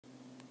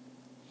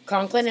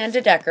Conklin and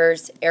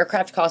DeDecker's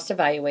Aircraft Cost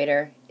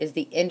Evaluator is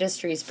the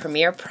industry's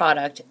premier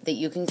product that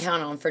you can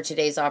count on for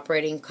today's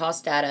operating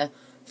cost data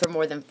for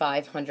more than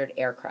 500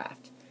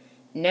 aircraft.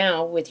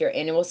 Now, with your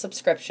annual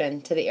subscription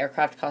to the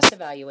Aircraft Cost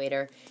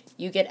Evaluator,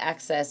 you get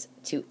access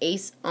to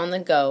ACE on the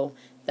go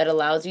that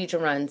allows you to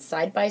run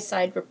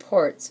side-by-side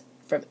reports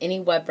from any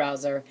web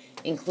browser,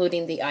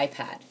 including the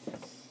iPad.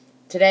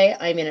 Today,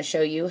 I'm going to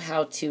show you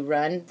how to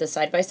run the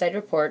side-by-side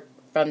report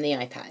from the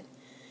iPad.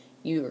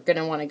 You're going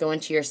to want to go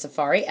into your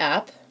Safari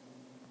app,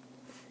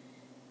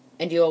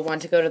 and you will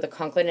want to go to the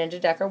Conklin and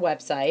DeDecker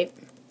website.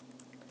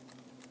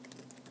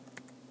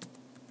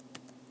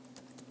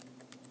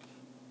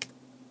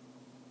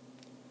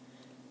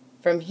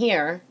 From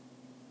here,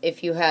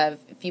 if you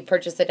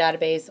purchase the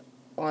database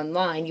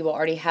online, you will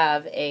already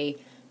have a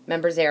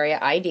members area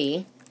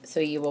ID, so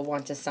you will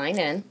want to sign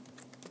in.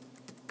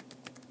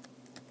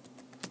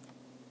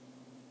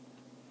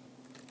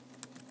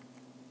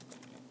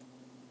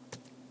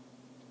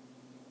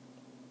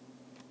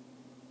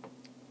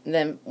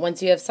 Then,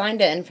 once you have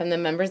signed in from the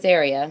members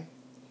area,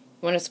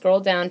 you want to scroll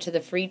down to the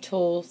free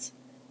tools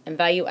and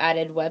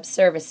value-added web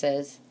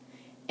services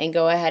and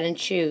go ahead and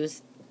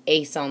choose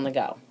ACE on the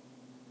go.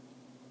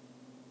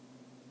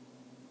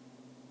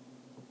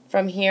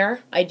 From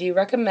here, I do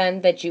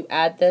recommend that you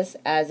add this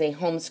as a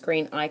home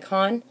screen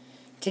icon.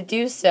 To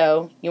do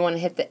so, you want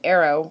to hit the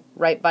arrow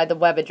right by the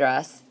web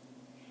address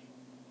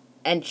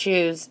and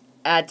choose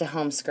Add to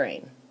Home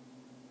Screen.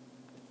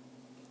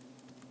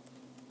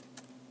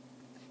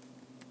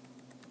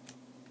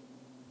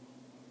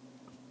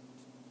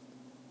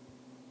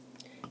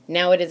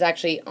 Now it is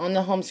actually on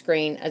the home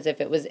screen as if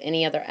it was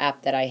any other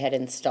app that I had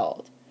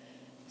installed.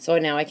 So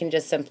now I can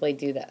just simply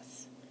do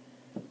this.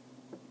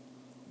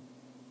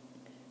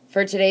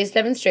 For today's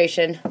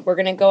demonstration, we're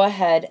going to go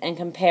ahead and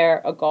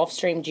compare a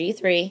Gulfstream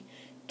G3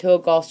 to a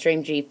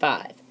Gulfstream G5.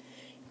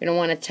 You're going to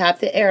want to tap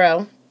the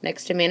arrow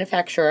next to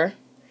manufacturer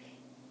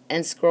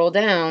and scroll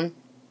down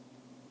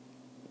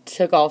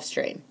to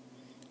Gulfstream.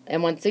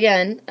 And once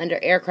again,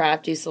 under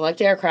aircraft, you select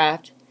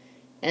aircraft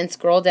and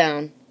scroll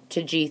down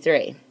to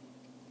G3.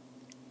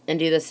 And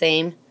do the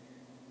same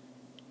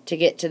to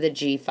get to the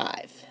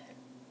G5.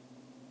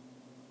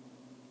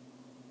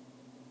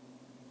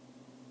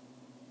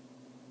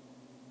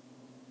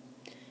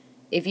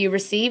 If you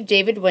receive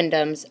David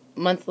Wyndham's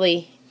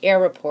monthly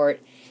air report,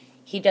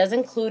 he does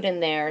include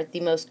in there the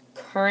most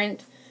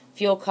current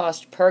fuel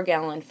cost per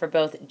gallon for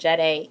both Jet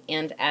A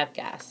and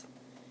avgas.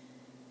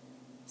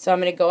 So I'm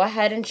going to go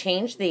ahead and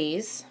change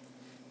these.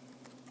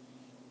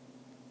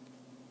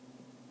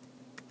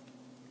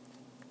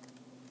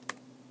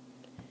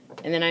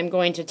 And then I'm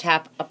going to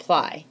tap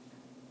Apply.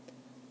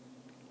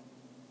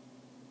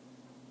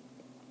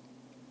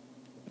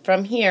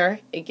 From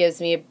here, it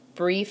gives me a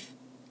brief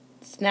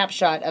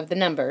snapshot of the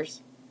numbers.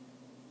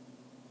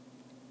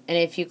 And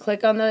if you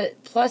click on the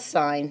plus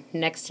sign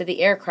next to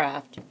the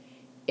aircraft,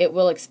 it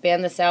will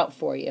expand this out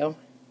for you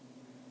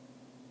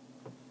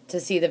to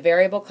see the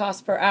variable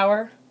cost per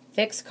hour,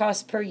 fixed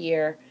cost per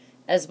year,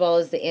 as well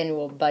as the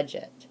annual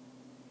budget.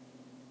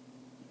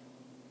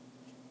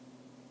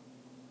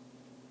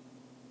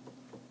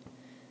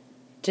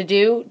 To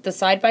do the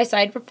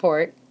side-by-side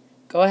report,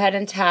 go ahead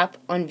and tap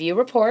on View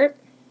Report.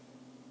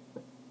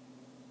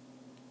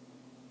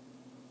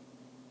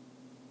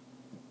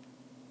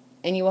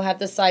 And you will have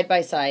the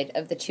side-by-side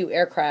of the two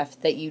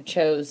aircraft that you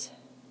chose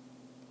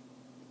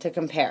to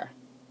compare.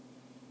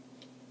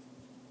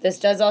 This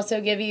does also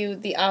give you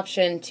the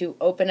option to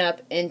open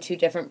up into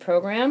different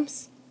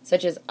programs,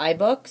 such as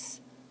iBooks,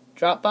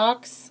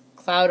 Dropbox,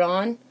 Cloud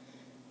On.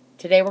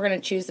 Today we're going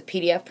to choose the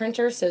PDF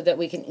printer so that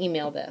we can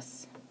email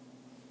this.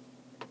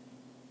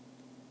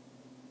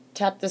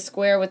 Tap the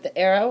square with the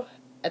arrow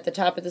at the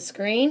top of the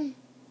screen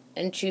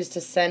and choose to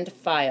send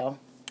file.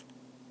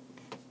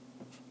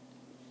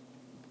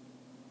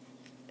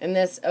 And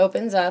this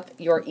opens up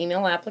your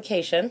email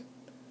application,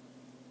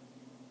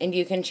 and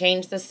you can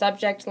change the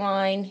subject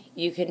line,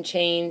 you can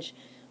change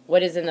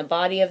what is in the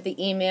body of the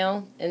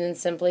email, and then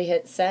simply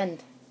hit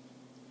send.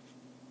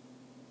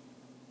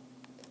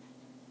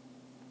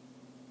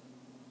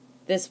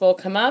 This will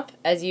come up,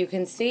 as you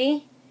can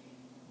see,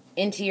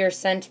 into your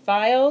sent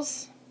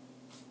files,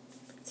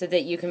 so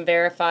that you can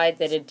verify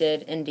that it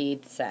did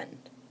indeed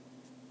send.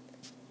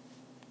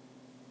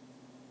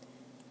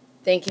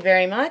 Thank you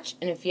very much,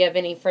 and if you have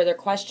any further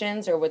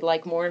questions or would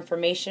like more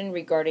information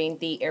regarding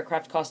the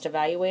Aircraft Cost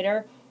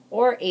Evaluator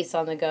or ACE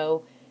on the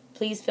Go,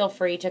 please feel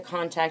free to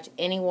contact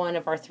any one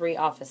of our 3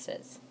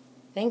 offices.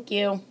 Thank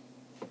you.